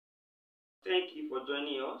thank you for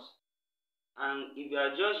joining us. And if you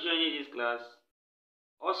are just joining this class,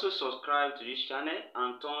 also subscribe to this channel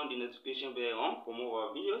and turn the notification bell on for more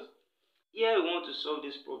of our videos. Here we want to solve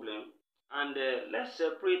this problem, and let's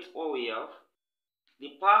separate what we have.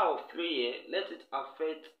 The power of 3 here, let it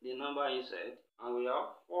affect the number inside, and we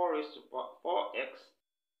have 4 raised to power 4x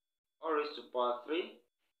all raised to power 3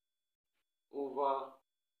 over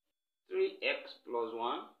 3x plus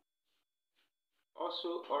 1,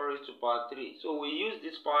 also all raised to power 3. So we use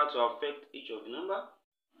this power to affect each of the number.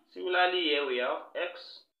 Similarly, here we have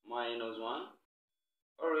x minus 1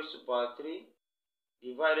 all raised to power 3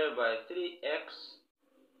 divided by 3x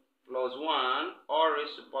plus 1 all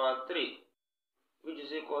raised to power 3, which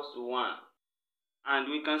is equals to 1. And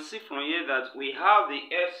we can see from here that we have the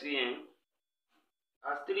LCM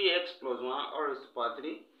as 3x plus 1 all raised to power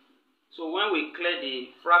 3. So when we clear the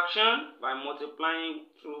fraction by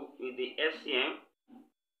multiplying through with the LCM,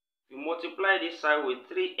 we multiply this side with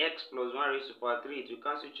 3x plus 1 raised to power 3, it will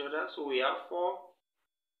cancel each other. So we have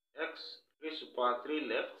 4x raised to power 3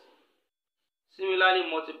 left.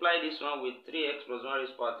 Similarly, multiply this one with 3x plus 1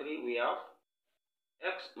 raised to power 3, we have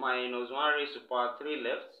x minus 1 raised to power 3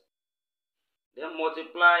 left. Then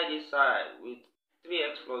multiply this side with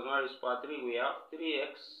 3x plus 1 raised to power 3, we have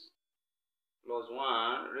 3x plus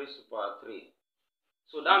 1 raised to power 3.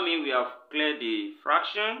 So that means we have cleared the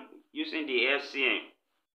fraction using the LCM.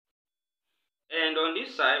 And on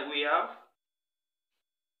this side, we have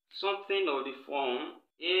something of the form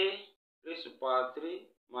a raised to power 3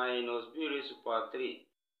 minus b raised to power 3,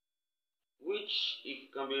 which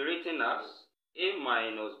it can be written as a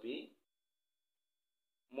minus b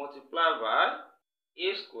multiplied by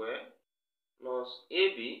a squared plus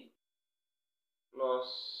ab plus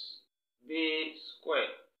b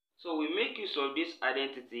squared. So we make use of this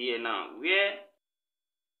identity here now, where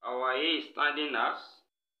our a is standing as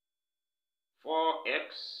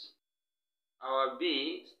 4x, our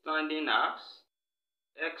b standing as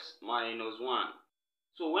x minus 1.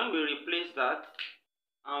 So when we replace that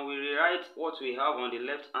and we rewrite what we have on the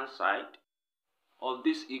left hand side of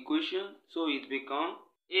this equation, so it becomes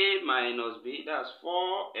a minus b, that's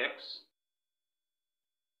 4x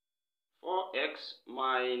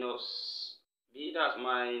minus b, that's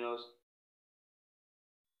minus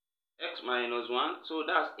x minus 1, so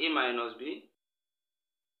that's a minus b.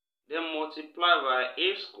 Then multiply by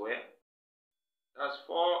a squared, that's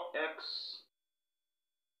 4x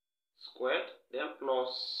squared, then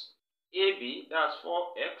plus ab, that's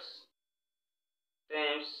 4x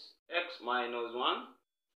times x minus 1,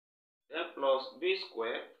 then plus b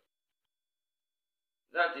squared,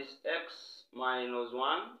 that is x minus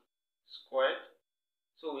 1 squared.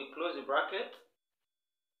 So we close the bracket,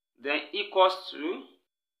 then equals to,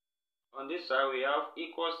 on this side we have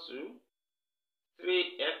equals to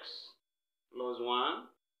 3x plus 1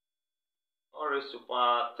 all raised to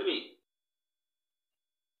power 3.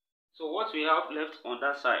 So what we have left on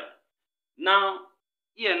that side. Now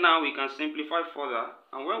we can simplify further,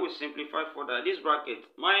 and when we simplify further, this bracket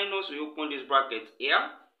minus, we open this bracket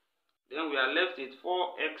here, then we are left with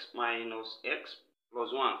 4x minus x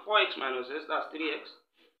plus 1. 4x minus x, that's 3x.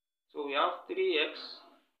 So we have 3x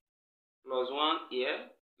plus 1 here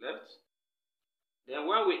left. Then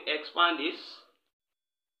when we expand this,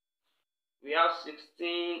 we have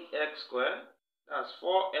 16x squared, that's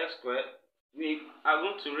 4x squared. We are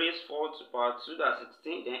going to raise 4 to power 2, that's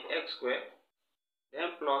 16, then x squared.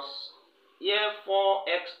 Then plus, here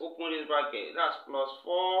 4x, open this bracket, that's plus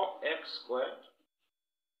 4x squared.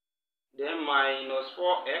 Then minus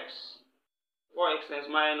 4x times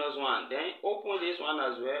minus 1. Then open this one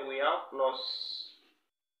as well, we have plus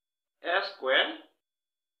x squared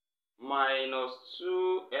minus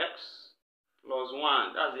 2x plus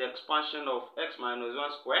 1. That's the expansion of x minus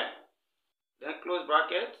 1 squared. Then close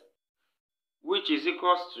bracket, which is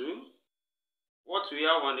equals to what we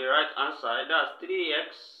have on the right hand side, that's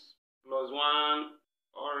 3x plus 1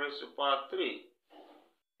 all raised to power 3.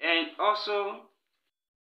 And also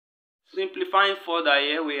simplifying further,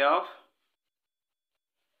 here we have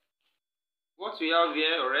what we have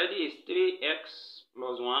here already is 3x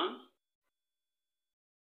plus 1.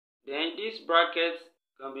 Then this bracket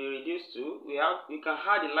can be reduced to, we can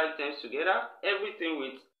add the like terms together, everything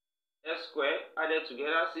with x squared added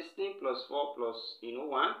together, 16 plus 4 plus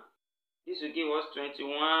 1. This will give us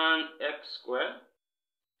 21x squared.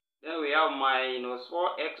 Then we have minus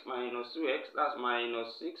 4x minus 2x, that's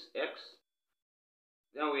minus 6x.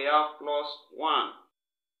 Then we have plus 1,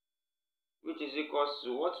 which is equals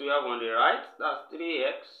to what we have on the right, that's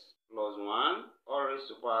 3x plus 1 all raised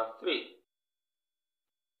to power 3.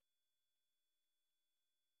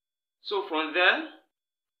 So from there,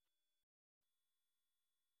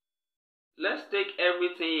 let's take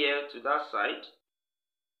everything here to that side.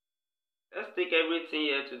 Let's take everything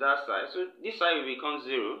here to that side. So this side will become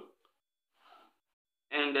 0.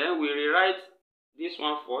 And then we rewrite this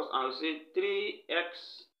one first, and we'll say 3x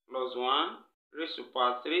plus 1 raised to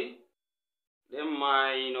power 3. Then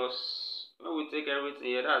minus, when we take everything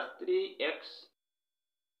here, that's 3x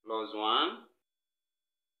plus 1.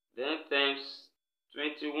 Then times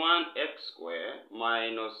 21x squared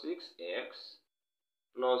minus 6x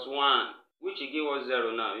plus 1, which will give us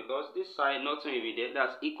 0 now, because this side nothing will be there.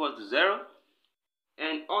 That's equal to 0.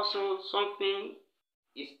 And also something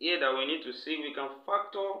is here that we need to see. We can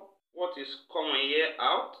factor what is common here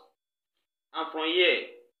out, and from here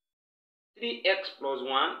 3x plus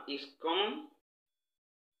 1 is common.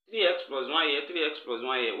 3x plus 1 here, 3x plus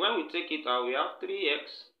 1 here. When we take it out, we have 3x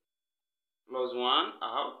plus 1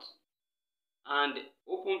 out, and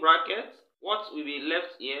open bracket, what will be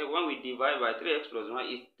left here when we divide by 3x plus 1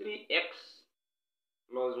 is 3x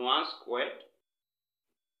plus 1 squared.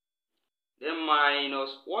 Then minus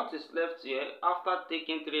what is left here after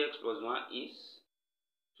taking 3x plus 1 is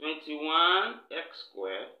 21x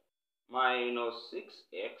squared minus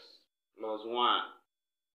 6x plus 1.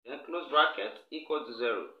 Then close bracket equal to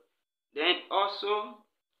 0. Then also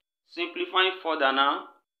simplifying further now,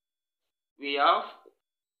 we have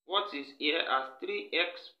what is here as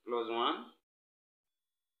 3x plus 1.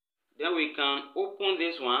 Then we can open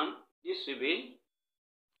this one. This will be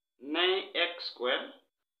 9x squared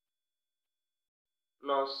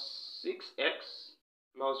plus 6x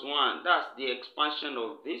plus 1. That's the expansion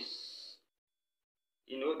of this,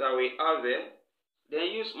 that we have there. Then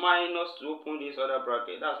use minus to open this other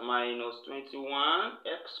bracket. That's minus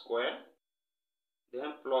 21x squared.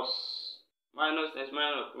 Then plus minus times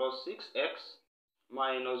minus plus 6x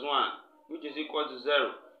minus 1, which is equal to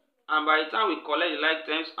 0. And by the time we collect the like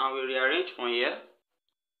terms and we rearrange from here,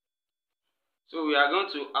 so we are going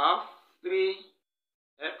to have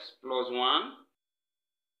 3x plus 1.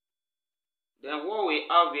 Then what we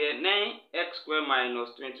have here, 9x squared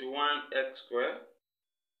minus 21x squared.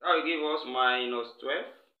 That will give us minus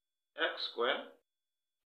 12x squared.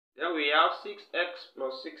 Then we have 6x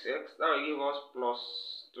plus 6x. That will give us plus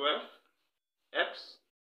 12x.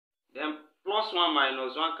 Then plus 1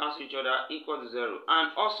 minus 1 cancel each other, equal to 0.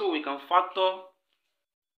 And also we can factor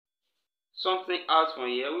something out from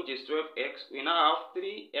here, which is 12x. We now have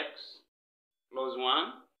 3x plus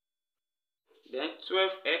 1. Then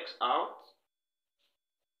 12x out.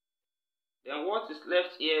 Then what is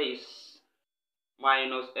left here is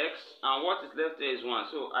minus x, and what is left here is 1.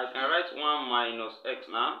 So I can write 1 minus x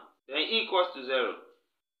now. Then equals to 0.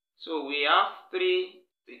 So we have 3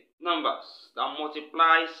 numbers that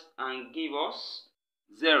multiplies and give us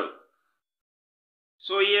 0.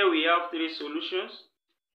 So here we have 3 solutions.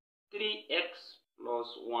 3x plus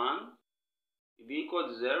 1 will be equal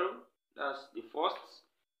to 0. That's the first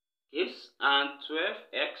case. And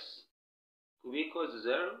 12x will be equal to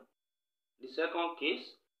 0. The second case.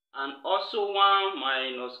 And also 1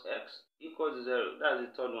 minus x equals to 0. That's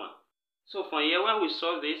the third one. So from here, when we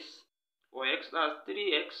solve this for x, that's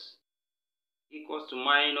 3x equals to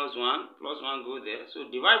minus 1, plus 1 go there.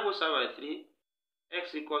 So divide both sides by 3,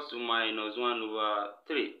 x equals to minus 1 over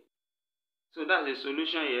 3. So that's the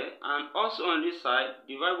solution here. And also on this side,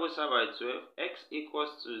 divide both sides by 12, x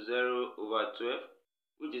equals to 0 over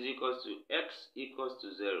 12, which is equals to x equals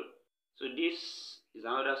to 0. So this is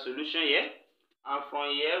another solution here. And from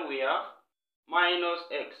here we have minus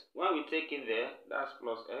x. When we take it there, that's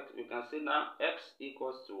plus x. We can say now x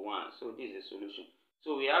equals to 1. So this is the solution.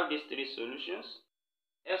 So we have these 3 solutions.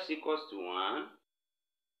 S equals to 1,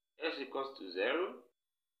 s equals to 0,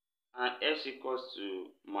 and s equals to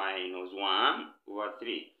minus 1 over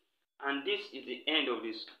 3. And this is the end of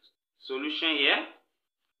this solution here.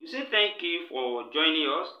 We say thank you for joining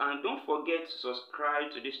us, and don't forget to subscribe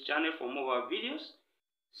to this channel for more videos.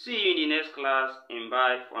 See you in the next class, and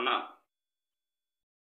bye for now.